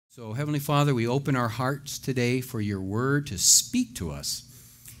So, Heavenly Father, we open our hearts today for your word to speak to us.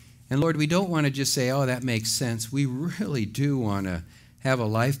 And Lord, we don't want to just say, oh, that makes sense. We really do want to have a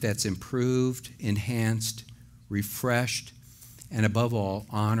life that's improved, enhanced, refreshed, and above all,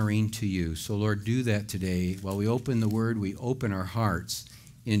 honoring to you. So, Lord, do that today. While we open the word, we open our hearts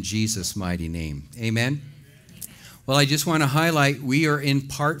in Jesus' mighty name. Amen. Well, I just want to highlight we are in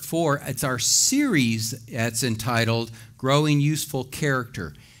part 4. It's our series that's entitled Growing Useful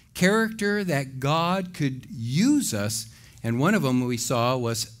Character. Character that God could use us, and one of them we saw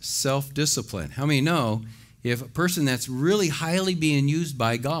was self-discipline. How many know if a person that's really highly being used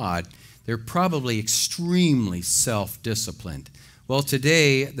by God, they're probably extremely self-disciplined? Well,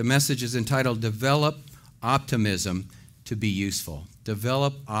 today the message is entitled Develop Optimism to be Useful.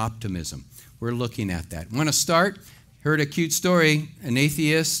 Develop optimism. We're looking at that. Want to start? Heard a cute story. An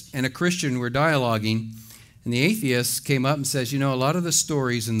atheist and a Christian were dialoguing. And the atheist came up and says, you know, a lot of the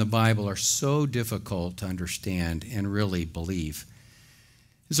stories in the Bible are so difficult to understand and really believe.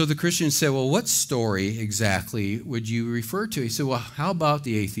 And so the Christian said, well, what story exactly would you refer to? He said, well, how about,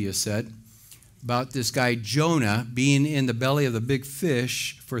 the atheist said, about this guy Jonah being in the belly of the big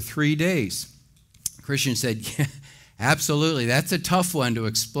fish for 3 days? The Christian said, yeah, absolutely. That's a tough one to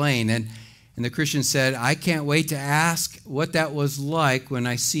explain. And the Christian said, I can't wait to ask what that was like when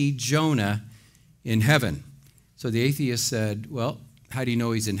I see Jonah in heaven. So the atheist said, well, how do you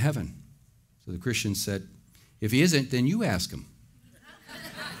know he's in heaven? So the Christian said, if he isn't, then you ask him.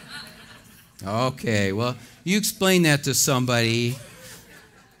 Okay, well, you explain that to somebody.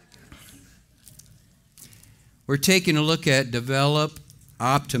 We're taking a look at develop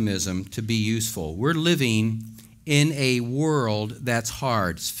optimism to be useful. We're living in a world that's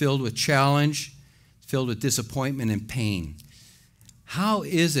hard. It's filled with challenge, it's filled with disappointment and pain. How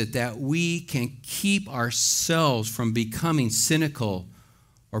is it that we can keep ourselves from becoming cynical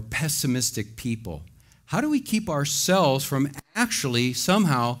or pessimistic people? How do we keep ourselves from actually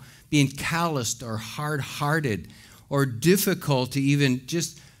somehow being calloused or hard-hearted or difficult to even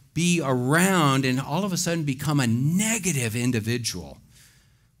just be around and all of a sudden become a negative individual?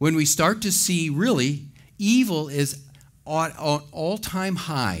 When we start to see really evil is at an all-time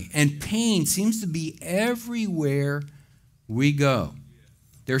high and pain seems to be everywhere we go.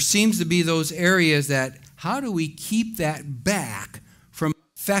 There seems to be those areas that, how do we keep that back from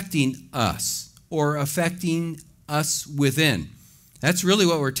affecting us or affecting us within? That's really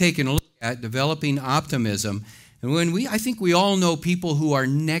what we're taking a look at, developing optimism. And I think we all know people who are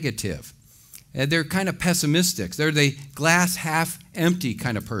negative. They're kind of pessimistic. They're the glass half empty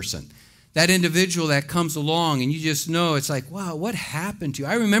kind of person. That individual that comes along and you just know, it's like, wow, what happened to you?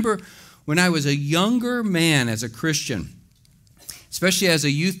 I remember when I was a younger man as a Christian, especially as a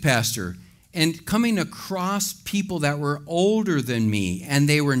youth pastor, and coming across people that were older than me, and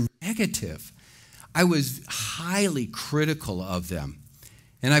they were negative. I was highly critical of them.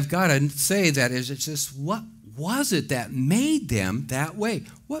 And I've got to say that it's just, what was it that made them that way?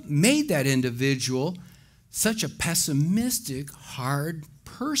 What made that individual such a pessimistic, hard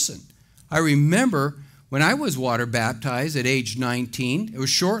person? I remember when I was water baptized at age 19, it was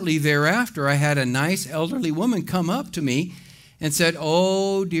shortly thereafter, I had a nice elderly woman come up to me and said,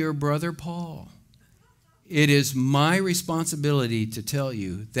 oh, dear Brother Paul, it is my responsibility to tell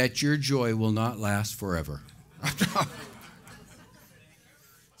you that your joy will not last forever.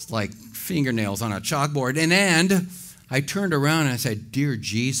 It's like fingernails on a chalkboard. And I turned around and I said, dear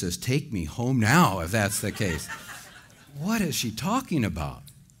Jesus, take me home now if that's the case. What is she talking about?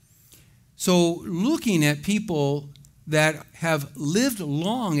 So looking at people that have lived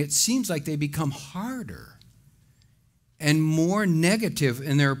long, it seems like they become harder and more negative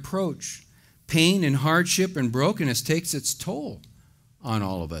in their approach. Pain and hardship and brokenness takes its toll on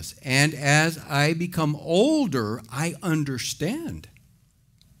all of us. And as I become older, I understand.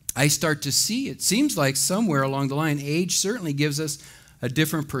 I start to see, it seems like somewhere along the line, age certainly gives us a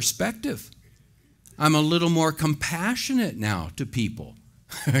different perspective. I'm a little more compassionate now to people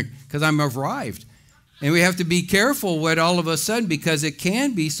because I'm arrived. And we have to be careful what all of a sudden, because it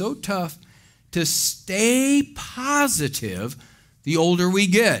can be so tough to stay positive the older we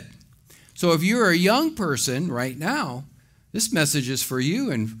get. So if you're a young person right now, this message is for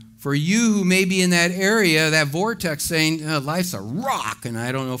you. And for you who may be in that area, that vortex saying, life's a rock and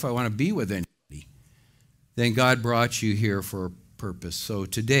I don't know if I want to be with anybody, then God brought you here for a purpose. So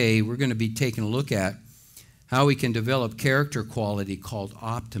today we're going to be taking a look at how we can develop character quality called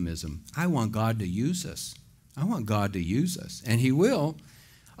optimism. I want God to use us. I want God to use us. And He will.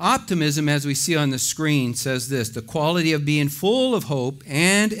 Optimism, as we see on the screen, says this: the quality of being full of hope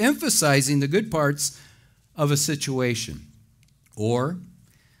and emphasizing the good parts of a situation. Or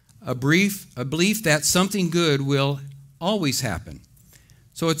a belief that something good will always happen.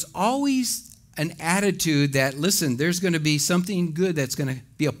 So it's always an attitude that, listen, there's going to be something good that's going to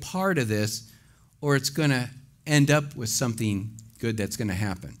be a part of this, or it's going to end up with something good that's going to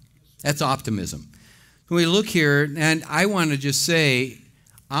happen. That's optimism. When we look here, and I want to just say,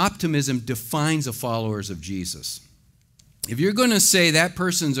 optimism defines the followers of Jesus. If you're going to say that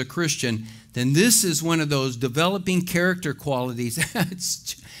person's a Christian, then this is one of those developing character qualities.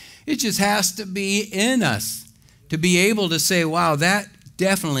 It just has to be in us to be able to say, wow, that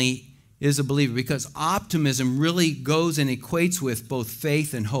definitely is a believer, because optimism really goes and equates with both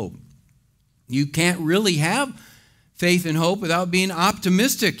faith and hope. You can't really have faith and hope without being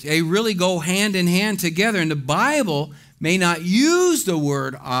optimistic. They really go hand in hand together. And the Bible may not use the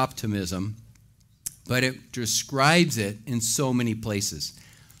word optimism, but it describes it in so many places.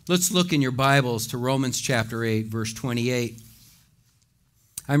 Let's look in your Bibles to Romans chapter 8, verse 28.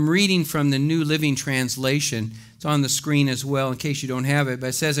 I'm reading from the New Living Translation. It's on the screen as well in case you don't have it. But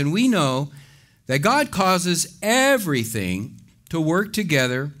it says, "And we know that God causes everything to work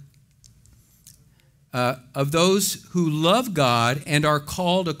together of those who love God and are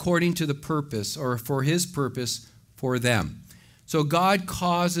called according to the purpose, or for his purpose for them." So God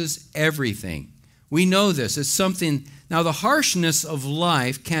causes everything. We know this. It's something. Now, the harshness of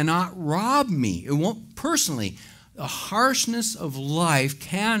life cannot rob me. It won't personally. The harshness of life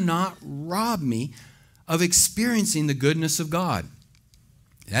cannot rob me of experiencing the goodness of God.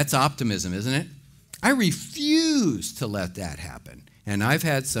 That's optimism, isn't it? I refuse to let that happen. And I've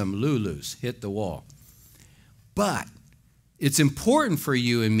had some Lulus hit the wall. But it's important for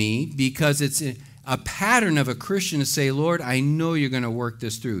you and me, because it's a pattern of a Christian to say, Lord, I know you're going to work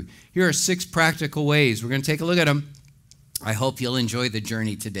this through. Here are 6 practical ways. We're going to take a look at them. I hope you'll enjoy the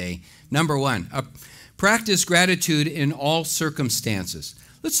journey today. Number 1, practice gratitude in all circumstances.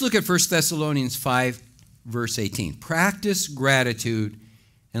 Let's look at 1 Thessalonians 5, verse 18. Practice gratitude,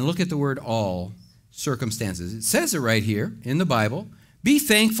 and look at the word all circumstances. It says it right here in the Bible. Be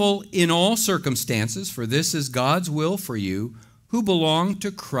thankful in all circumstances, for this is God's will for you who belong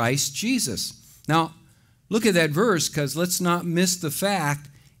to Christ Jesus. Now, look at that verse, because let's not miss the fact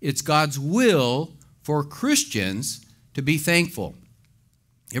it's God's will for Christians to be thankful.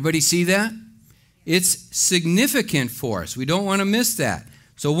 Everybody see that? It's significant for us. We don't want to miss that.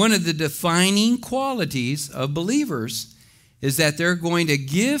 So one of the defining qualities of believers is that they're going to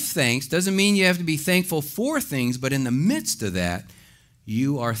give thanks. Doesn't mean you have to be thankful for things, but in the midst of that,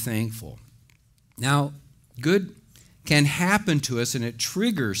 you are thankful. Now, good can happen to us, and it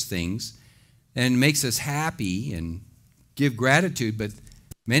triggers things and makes us happy and give gratitude, but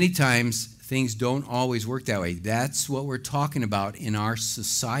many times things don't always work that way. That's what we're talking about in our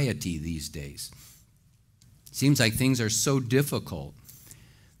society these days. It seems like things are so difficult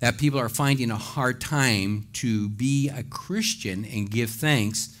that people are finding a hard time to be a Christian and give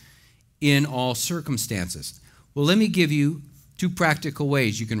thanks in all circumstances. Well, let me give you 2 practical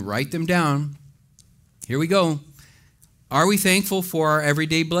ways. You can write them down. Here we go. Are we thankful for our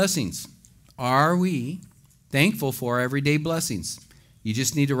everyday blessings? Are we thankful for our everyday blessings? You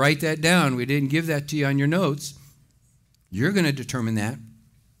just need to write that down. We didn't give that to you on your notes. You're going to determine that.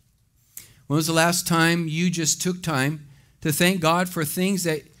 When was the last time you just took time to thank God for things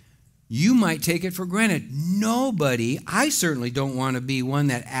that you might take it for granted? Nobody, I certainly don't want to be one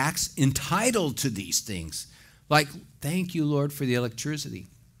that acts entitled to these things. Like, thank you, Lord, for the electricity.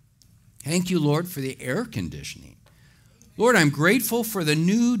 Thank you, Lord, for the air conditioning. Lord, I'm grateful for the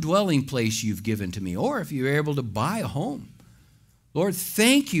new dwelling place you've given to me, or if you're able to buy a home. Lord,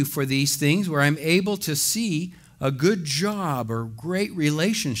 thank you for these things where I'm able to see a good job or great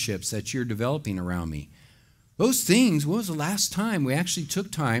relationships that you're developing around me. Those things, when was the last time we actually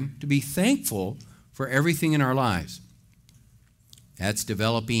took time to be thankful for everything in our lives? That's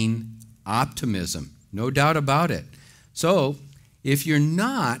developing optimism, no doubt about it. So, if you're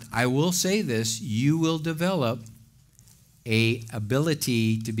not, I will say this, you will develop an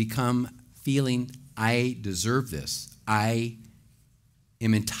ability to become feeling, I deserve this. I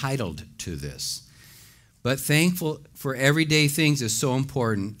am entitled to this. But thankful for everyday things is so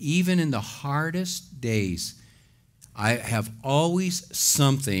important. Even in the hardest days, I have always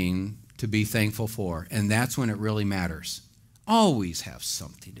something to be thankful for, and that's when it really matters. Always have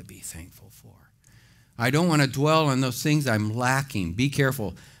something to be thankful for. I don't want to dwell on those things I'm lacking. Be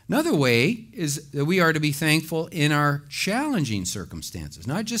careful. Another way is that we are to be thankful in our challenging circumstances,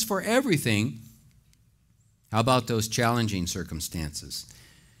 not just for everything. How about those challenging circumstances?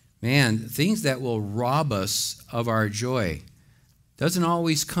 Man, things that will rob us of our joy. Doesn't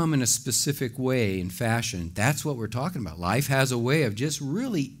always come in a specific way and fashion. That's what we're talking about. Life has a way of just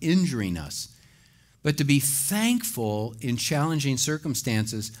really injuring us. But to be thankful in challenging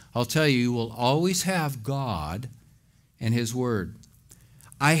circumstances, I'll tell you, you will always have God and His Word.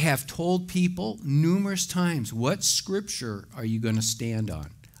 I have told people numerous times, what scripture are you going to stand on?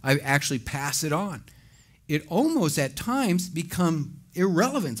 I actually pass it on. It almost at times become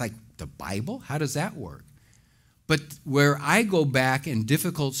irrelevant. It's like, the Bible? How does that work? But where I go back in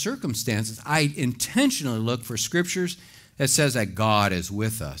difficult circumstances, I intentionally look for scriptures that says that God is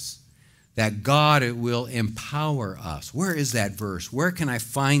with us, that God will empower us. Where is that verse? Where can I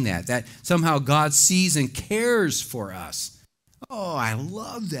find that? That somehow God sees and cares for us. Oh, I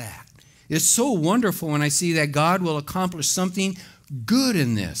love that. It's so wonderful when I see that God will accomplish something good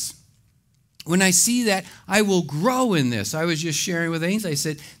in this. When I see that, I will grow in this. I was just sharing with Ainsley. I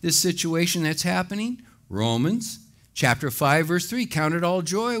said, this situation that's happening, Romans chapter 5, verse 3, count it all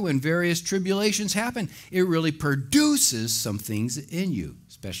joy when various tribulations happen. It really produces some things in you,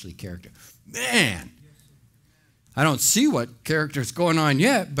 especially character. Man, I don't see what character is going on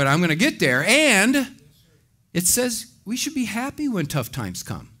yet, but I'm going to get there. And it says we should be happy when tough times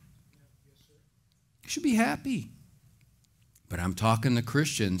come. We should be happy. But I'm talking to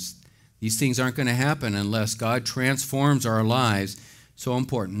Christians. These things aren't going to happen unless God transforms our lives. So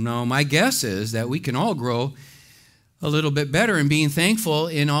important. No, my guess is that we can all grow a little bit better in being thankful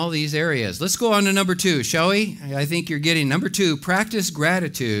in all these areas. Let's go on to number 2, shall we? I think you're getting number 2, practice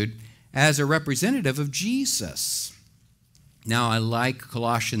gratitude as a representative of Jesus. Now, I like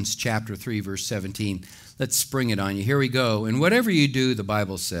Colossians chapter 3, verse 17. Let's spring it on you. Here we go. And whatever you do, the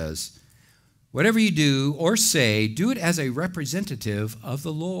Bible says, whatever you do or say, do it as a representative of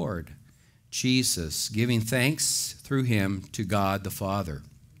the Lord Jesus, giving thanks through him to God the Father.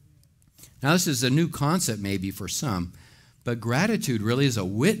 Now, this is a new concept maybe for some, but gratitude really is a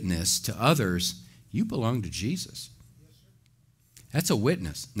witness to others. You belong to Jesus. That's a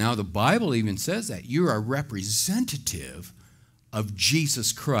witness. Now, the Bible even says that. You're a representative of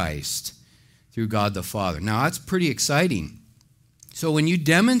Jesus Christ through God the Father. Now, that's pretty exciting. So when you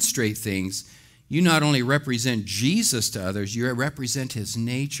demonstrate things, you not only represent Jesus to others, you represent his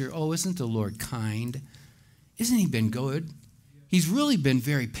nature. Oh, isn't the Lord kind? Isn't he been good? He's really been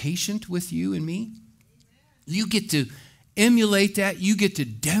very patient with you and me. You get to emulate that. You get to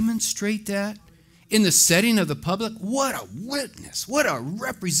demonstrate that in the setting of the public. What a witness. What a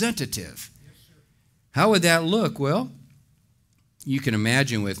representative. How would that look? Well, you can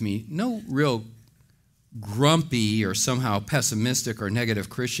imagine with me, no real grumpy or somehow pessimistic or negative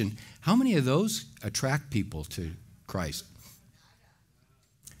Christian. How many of those attract people to Christ?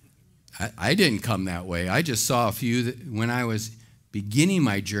 I didn't come that way. I just saw a few that when I was beginning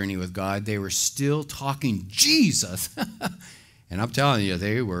my journey with God, they were still talking Jesus. And I'm telling you,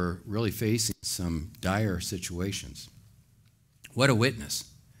 they were really facing some dire situations. What a witness.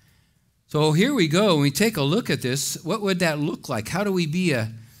 So here we go. When we take a look at this, what would that look like? How do we be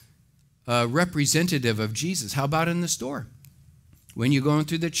a representative of Jesus? How about in the store? When you're going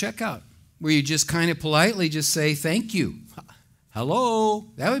through the checkout, where you just kind of politely just say, thank you.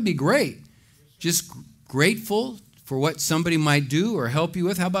 Hello. That would be great. Just grateful for what somebody might do or help you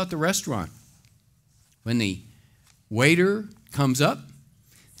with. How about the restaurant? When the waiter comes up,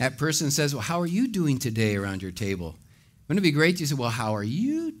 that person says, well, how are you doing today around your table? Wouldn't it be great to say, well, how are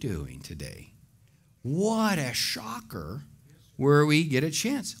you doing today? What a shocker where we get a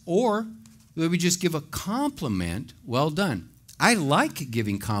chance. Or we just give a compliment, well done. I like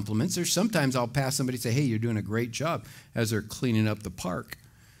giving compliments. There's sometimes I'll pass somebody and say, hey, you're doing a great job as they're cleaning up the park.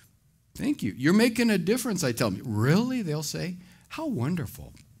 Thank you. You're making a difference, I tell them. Really? They'll say, how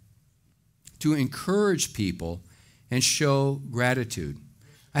wonderful. To encourage people and show gratitude.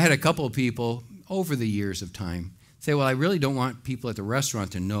 I had a couple of people over the years of time say, well, I really don't want people at the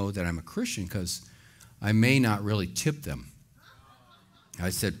restaurant to know that I'm a Christian because I may not really tip them.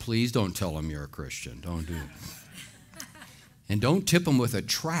 I said, please don't tell them you're a Christian. Don't do it. And don't tip them with a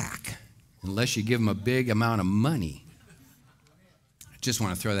tract unless you give them a big amount of money. I just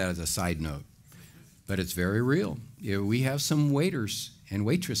want to throw that as a side note. But it's very real. You know, we have some waiters and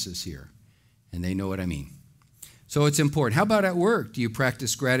waitresses here, and they know what I mean. So it's important. How about at work? Do you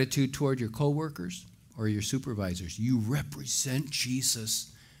practice gratitude toward your coworkers or your supervisors? You represent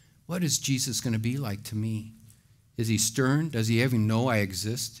Jesus. What is Jesus going to be like to me? Is he stern? Does he even know I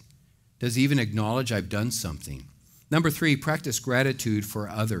exist? Does he even acknowledge I've done something? Number 3, practice gratitude for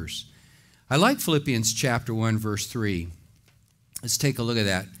others. I like Philippians chapter 1, verse 3. Let's take a look at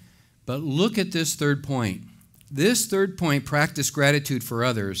that. But look at this third point. This third point, practice gratitude for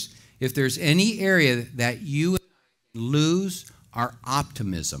others. If there's any area that you lose our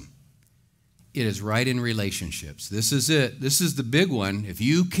optimism. It is right in relationships. This is it. This is the big one. If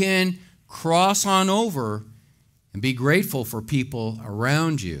you can cross on over and be grateful for people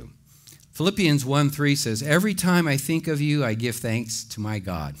around you. Philippians 1:3 says, every time I think of you, I give thanks to my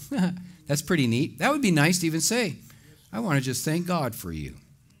God. That's pretty neat. That would be nice to even say, I want to just thank God for you.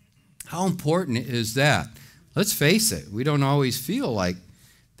 How important is that? Let's face it, we don't always feel like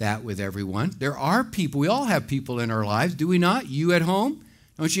that with everyone. There are people, we all have people in our lives, do we not? You at home,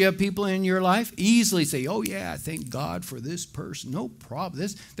 don't you have people in your life? Easily say, oh yeah, thank God for this person. No problem.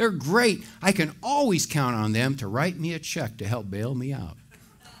 They're great. I can always count on them to write me a check to help bail me out.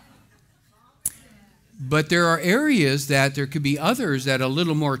 But there are areas that there could be others that are a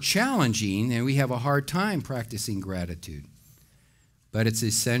little more challenging, and we have a hard time practicing gratitude. But it's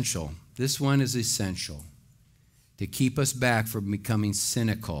essential. This one is essential to keep us back from becoming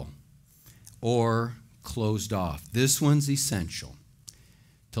cynical or closed off. This one's essential.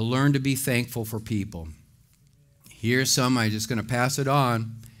 To learn to be thankful for people. Here's some, I'm just going to pass it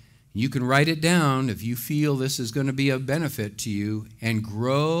on. You can write it down if you feel this is going to be of benefit to you, and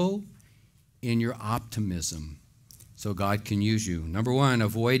grow in your optimism so God can use you. Number one,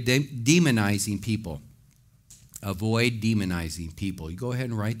 avoid demonizing people. Avoid demonizing people. You go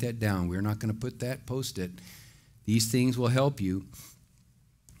ahead and write that down. We're not going to put that post-it. These things will help you.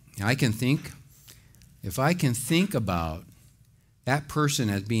 If I can think about that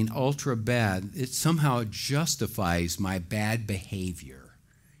person as being ultra bad, it somehow justifies my bad behavior.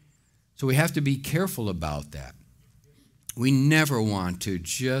 So we have to be careful about that. We never want to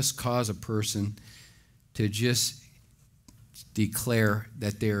just cause a person to just declare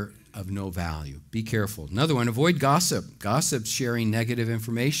that they're of no value. Be careful. Another one, avoid gossip. Gossip, sharing negative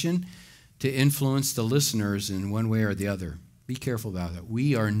information to influence the listeners in one way or the other. Be careful about that.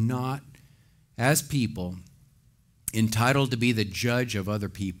 We are not, as people, entitled to be the judge of other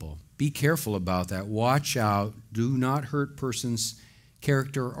people. Be careful about that. Watch out. Do not hurt person's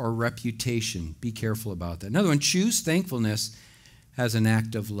character or reputation. Be careful about that. Another one, choose thankfulness as an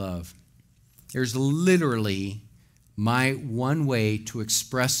act of love. There's literally my one way to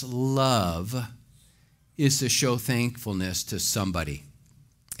express love is to show thankfulness to somebody.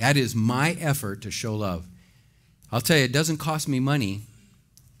 That is my effort to show love. I'll tell you, it doesn't cost me money.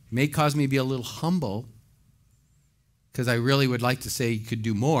 It may cause me to be a little humble, because I really would like to say you could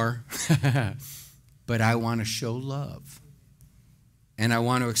do more, but I want to show love. And I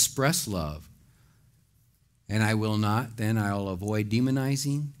want to express love. And I will not, then I'll avoid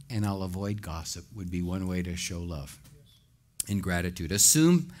demonizing, and I'll avoid gossip, would be one way to show love and gratitude.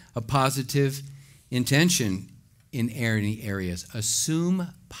 Assume a positive intention in any areas. Assume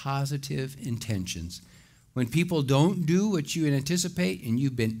positive intentions. When people don't do what you anticipate and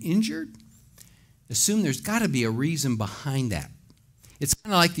you've been injured, assume there's got to be a reason behind that. It's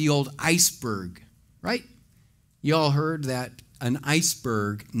kind of like the old iceberg, right? You all heard that an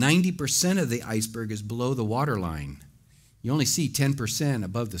iceberg, 90% of the iceberg is below the waterline. You only see 10%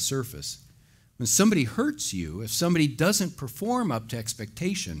 above the surface. When somebody hurts you, if somebody doesn't perform up to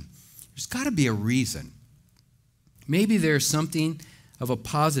expectation, there's got to be a reason. Maybe there's something of a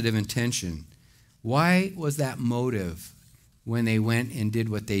positive intention. Why was that motive when they went and did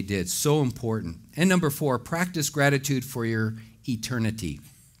what they did? So important. And number 4, practice gratitude for your eternity.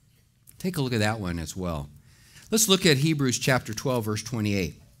 Take a look at that one as well. Let's look at Hebrews chapter 12, verse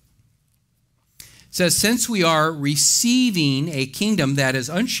 28. It says, since we are receiving a kingdom that is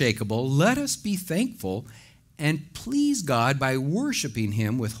unshakable, let us be thankful and please God by worshiping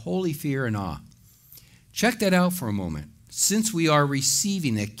him with holy fear and awe. Check that out for a moment. Since we are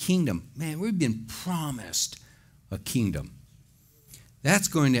receiving a kingdom, man, we've been promised a kingdom. That's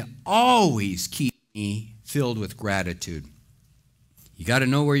going to always keep me filled with gratitude. You got to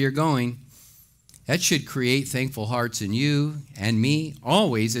know where you're going. That should create thankful hearts in you and me.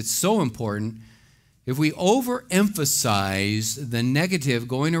 Always, it's so important. If we overemphasize the negative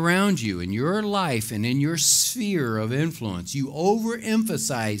going around you in your life and in your sphere of influence, you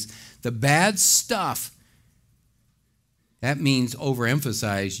overemphasize the bad stuff, that means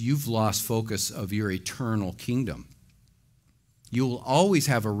overemphasize, you've lost focus of your eternal kingdom. You will always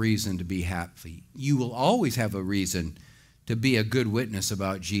have a reason to be happy. You will always have a reason to be a good witness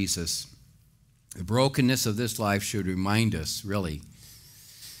about Jesus. The brokenness of this life should remind us, really,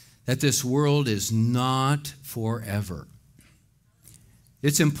 that this world is not forever.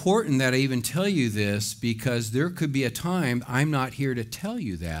 It's important that I even tell you this because there could be a time I'm not here to tell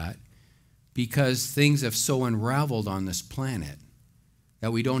you that because things have so unraveled on this planet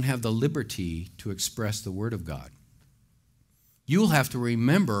that we don't have the liberty to express the Word of God. You'll have to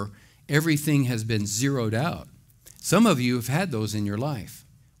remember everything has been zeroed out. Some of you have had those in your life.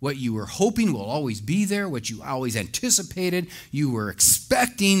 What you were hoping will always be there, what you always anticipated, you were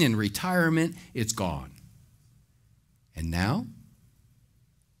expecting in retirement, it's gone. And now,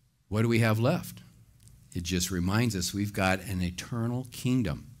 what do we have left? It just reminds us we've got an eternal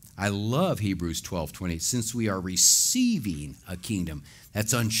kingdom. I love Hebrews 12:20. Since we are receiving a kingdom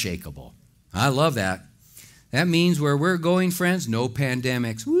that's unshakable. I love that. That means where we're going, friends, no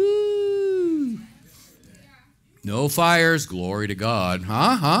pandemics. Woo! No fires. Glory to God.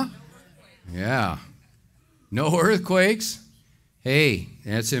 Huh? Yeah. No earthquakes. Hey,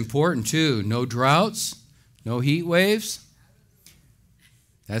 that's important too. No droughts. No heat waves.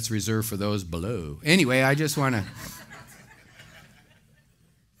 That's reserved for those below. Anyway, I just want to...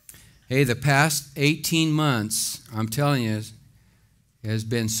 Hey, the past 18 months, I'm telling you, has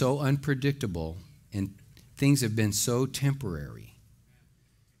been so unpredictable, and things have been so temporary.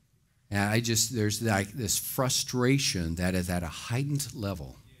 And there's like this frustration that is at a heightened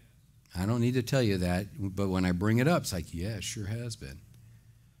level. I don't need to tell you that, but when I bring it up, it's like, yeah, it sure has been.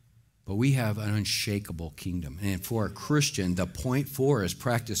 But we have an unshakable kingdom. And for a Christian, the point 4 is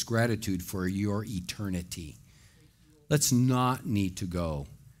practice gratitude for your eternity. Let's not need to go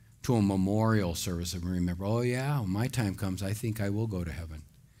to a memorial service and remember, oh yeah, when my time comes, I think I will go to heaven.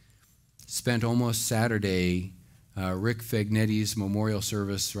 Spent almost Saturday, Rick Fagnetti's memorial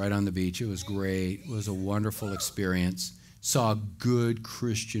service right on the beach. It was great. It was a wonderful experience. Saw good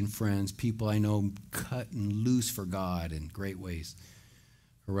Christian friends, people I know cutting loose for God in great ways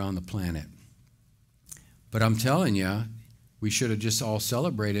around the planet. But I'm telling you, we should have just all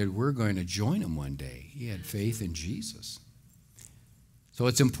celebrated we're going to join him one day. He had faith in Jesus. So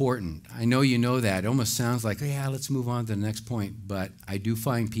it's important. I know you know that. It almost sounds like, yeah, let's move on to the next point. But I do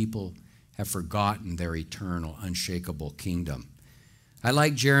find people have forgotten their eternal, unshakable kingdom. I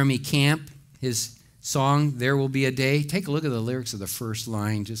like Jeremy Camp, his song, There Will Be a Day. Take a look at the lyrics of the first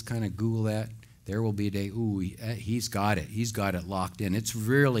line. Just kind of Google that. There will be a day. Ooh, he's got it. He's got it locked in. It's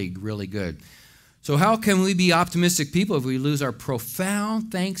really, really good. So how can we be optimistic people if we lose our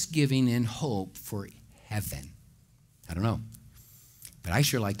profound thanksgiving and hope for heaven? I don't know. But I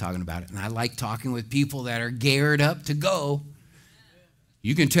sure like talking about it. And I like talking with people that are geared up to go.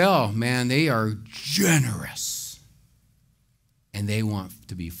 You can tell, man, they are generous. And they want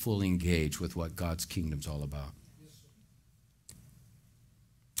to be fully engaged with what God's kingdom's all about.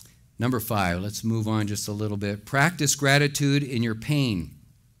 Number 5, let's move on just a little bit. Practice gratitude in your pain.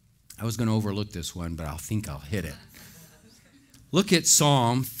 I was going to overlook this one, but I think I'll hit it. Look at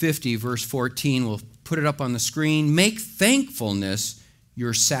Psalm 50, verse 14. We'll put it up on the screen. Make thankfulness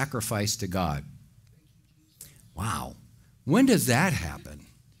your sacrifice to God. Wow. When does that happen?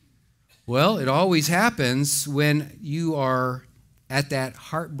 Well, it always happens when you are at that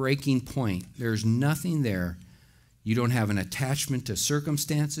heartbreaking point. There's nothing there. You don't have an attachment to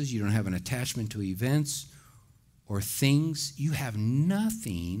circumstances. You don't have an attachment to events or things. You have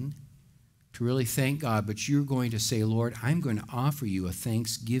nothing to really thank God, but you're going to say, Lord, I'm going to offer you a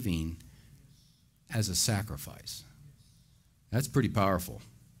thanksgiving as a sacrifice. That's pretty powerful.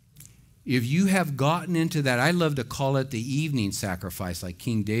 If you have gotten into that, I love to call it the evening sacrifice like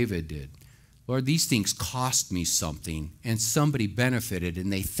King David did. Lord, these things cost me something, and somebody benefited,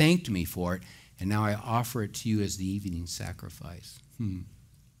 and they thanked me for it, and now I offer it to you as the evening sacrifice.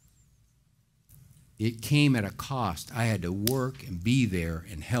 It came at a cost. I had to work and be there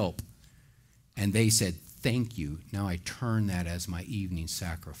and help. And they said, thank you. Now I turn that as my evening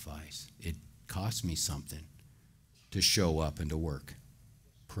sacrifice. It cost me something to show up and to work.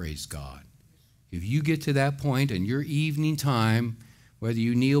 Praise God. If you get to that point in your evening time, whether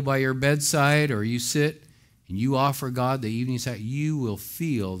you kneel by your bedside or you sit and you offer God the evening sacrifice, you will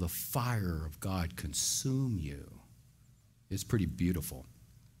feel the fire of God consume you. It's pretty beautiful.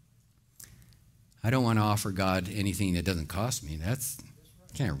 I don't want to offer God anything that doesn't cost me.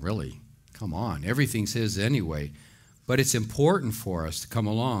 Can't really. Come on. Everything's His anyway. But it's important for us to come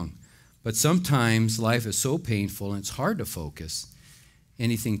along. But sometimes life is so painful and it's hard to focus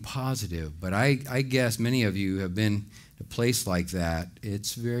anything positive. But I guess many of you have been in a place like that.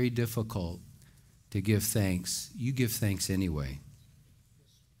 It's very difficult to give thanks. You give thanks anyway.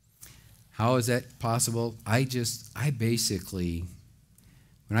 How is that possible? I basically,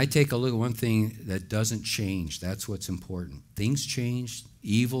 when I take a look at one thing that doesn't change, that's what's important. Things change.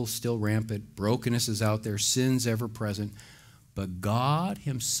 Evil's still rampant. Brokenness is out there. Sin's ever present. But God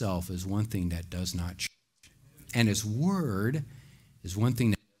Himself is one thing that does not change. And His Word is one thing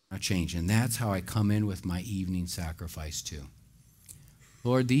that does not change. And that's how I come in with my evening sacrifice too.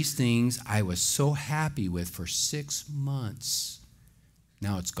 Lord, these things I was so happy with for 6 months.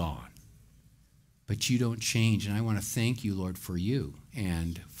 Now it's gone. but you don't change. And I want to thank you, Lord, for you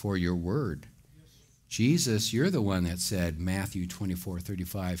and for your word. Jesus, you're the one that said, Matthew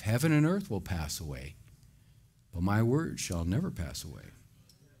 24:35, heaven and earth will pass away, but my word shall never pass away.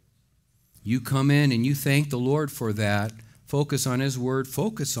 You come in and you thank the Lord for that. Focus on his word.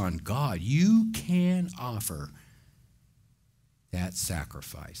 Focus on God. You can offer that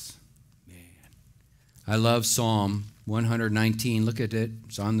sacrifice. Man. I love Psalm 119. Look at it.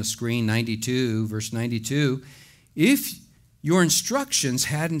 It's on the screen, 92, verse 92. If your instructions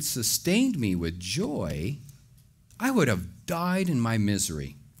hadn't sustained me with joy, I would have died in my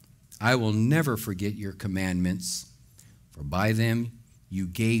misery. I will never forget your commandments, for by them you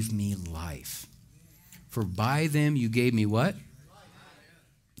gave me life. For by them you gave me what?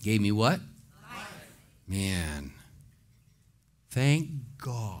 Gave me what? Life. Man, thank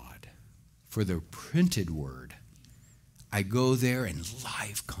God for the printed word. I go there and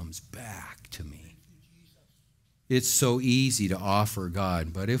life comes back to me. It's so easy to offer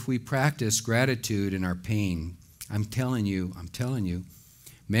God, but if we practice gratitude in our pain, I'm telling you,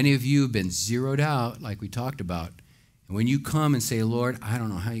 many of you have been zeroed out like we talked about. And when you come and say, Lord, I don't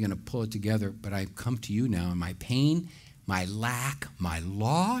know how you're going to pull it together, but I come to you now in my pain, my lack, my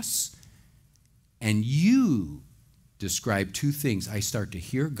loss, and you describe two things. I start to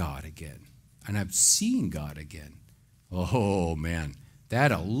hear God again, and I'm seeing God again. Oh, man,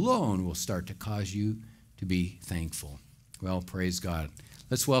 that alone will start to cause you to be thankful. Well, praise God.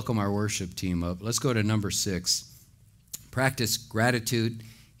 Let's welcome our worship team up. Let's go to number 6. Practice gratitude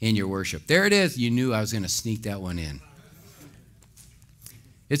in your worship. There it is. You knew I was going to sneak that one in.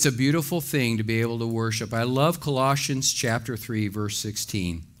 It's a beautiful thing to be able to worship. I love Colossians chapter 3, verse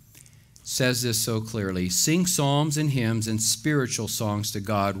 16. It says this so clearly. Sing psalms and hymns and spiritual songs to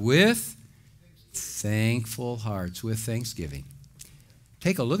God with thankful hearts, with thanksgiving.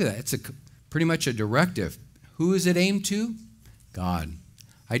 Take a look at that. It's pretty much a directive. Who is it aimed to? God.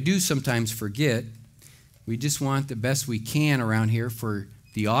 I do sometimes forget. We just want the best we can around here for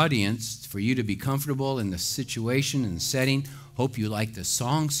the audience, for you to be comfortable in the situation and the setting. Hope you like the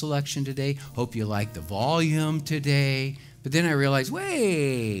song selection today. Hope you like the volume today. But then I realized,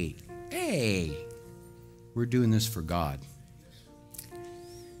 wait, hey, we're doing this for God.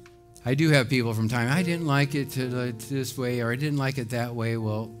 I do have people from time, I didn't like it this way, or I didn't like it that way.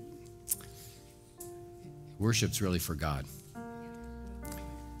 Well, worship's really for God.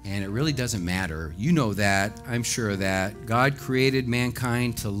 And it really doesn't matter. You know that. I'm sure of that. God created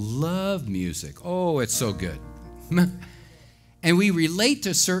mankind to love music. Oh, it's so good. And we relate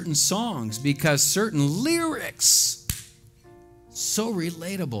to certain songs because certain lyrics so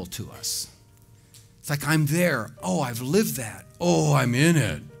relatable to us. It's like, I'm there. Oh, I've lived that. Oh, I'm in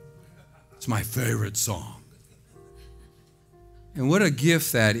it. It's my favorite song. And what a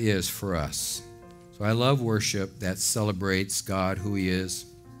gift that is for us. So I love worship that celebrates God, who he is,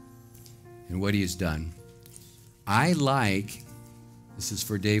 and what he has done. I like, this is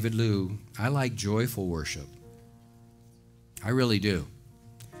for David Liu, I like joyful worship. I really do.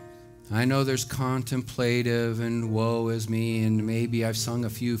 I know there's contemplative and woe is me, and maybe I've sung a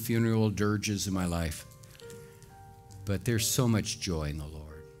few funeral dirges in my life. But there's so much joy in the Lord.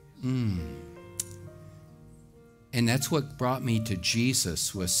 And that's what brought me to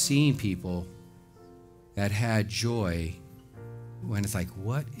Jesus, was seeing people that had joy when it's like,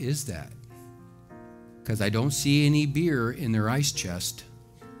 what is that? Because I don't see any beer in their ice chest.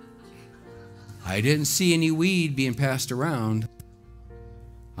 I didn't see any weed being passed around.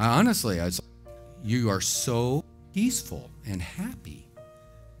 I was like, you are so peaceful and happy.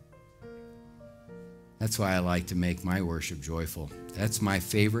 That's why I like to make my worship joyful. That's my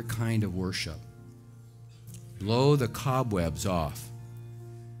favorite kind of worship. Blow the cobwebs off.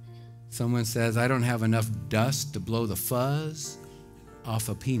 Someone says, I don't have enough dust to blow the fuzz off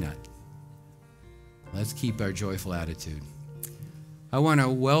a peanut. Let's keep our joyful attitude. I want to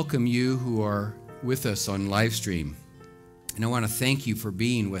welcome you who are with us on live stream. And I want to thank you for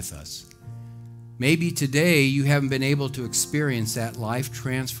being with us. Maybe today you haven't been able to experience that life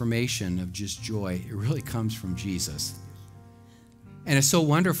transformation of just joy. It really comes from Jesus. And it's so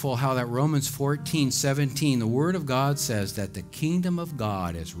wonderful how that Romans 14:17, the Word of God says that the kingdom of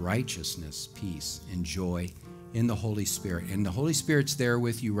God is righteousness, peace, and joy in the Holy Spirit. And the Holy Spirit's there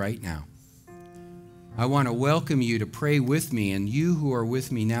with you right now. I want to welcome you to pray with me. And you who are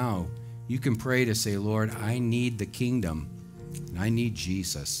with me now, you can pray to say, Lord, I need the kingdom, and I need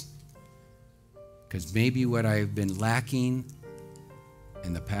Jesus. Because maybe what I've been lacking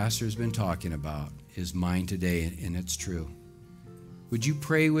and the pastor's been talking about is mine today, and it's true. Would you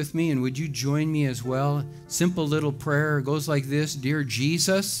pray with me, and would you join me as well? Simple little prayer. It goes like this. Dear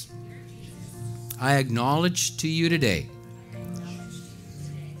Jesus, I acknowledge to you today,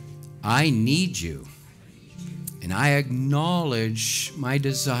 I need you, and I acknowledge my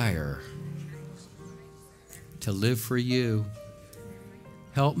desire to live for you.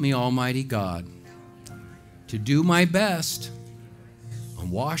 Help me, Almighty God, to do my best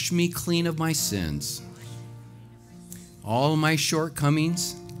and wash me clean of my sins, all my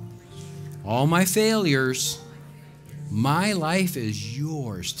shortcomings, all my failures. My life is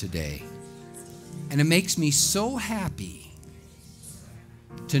yours today. And it makes me so happy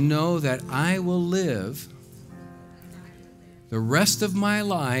to know that I will live the rest of my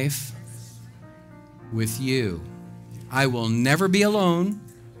life with you. I will never be alone.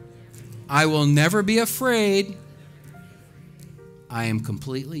 I will never be afraid. I am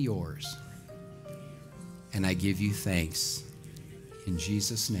completely yours. And I give you thanks. In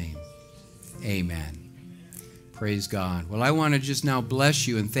Jesus' name, amen. Praise God. Well, I want to just now bless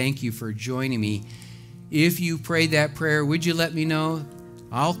you and thank you for joining me. If you prayed that prayer, would you let me know?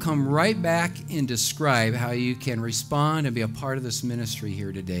 I'll come right back and describe how you can respond and be a part of this ministry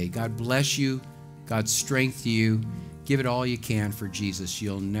here today. God bless you. God's strength to you. Give it all you can for Jesus.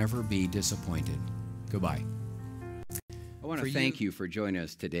 You'll never be disappointed. Goodbye. I want to thank you for joining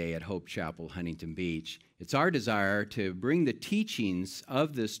us today at Hope Chapel, Huntington Beach. It's our desire to bring the teachings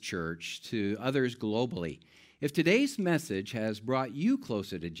of this church to others globally. If today's message has brought you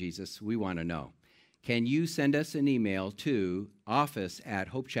closer to Jesus, we want to know. Can you send us an email to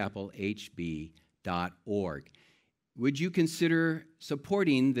office@hopechapelhb.org? Would you consider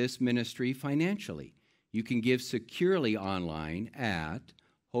supporting this ministry financially? You can give securely online at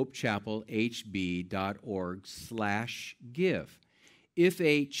hopechapelhb.org/give. If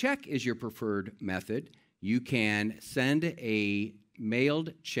a check is your preferred method, you can send a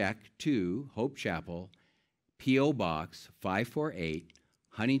mailed check to Hope Chapel, P.O. Box 548,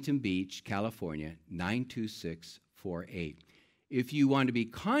 Huntington Beach, California, 92648. If you want to be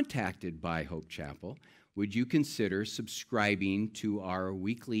contacted by Hope Chapel, would you consider subscribing to our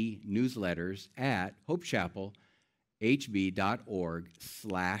weekly newsletters at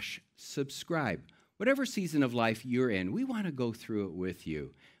hopechapelhb.org/subscribe? Whatever season of life you're in, we want to go through it with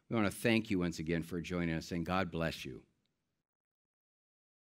you. We want to thank you once again for joining us, and God bless you.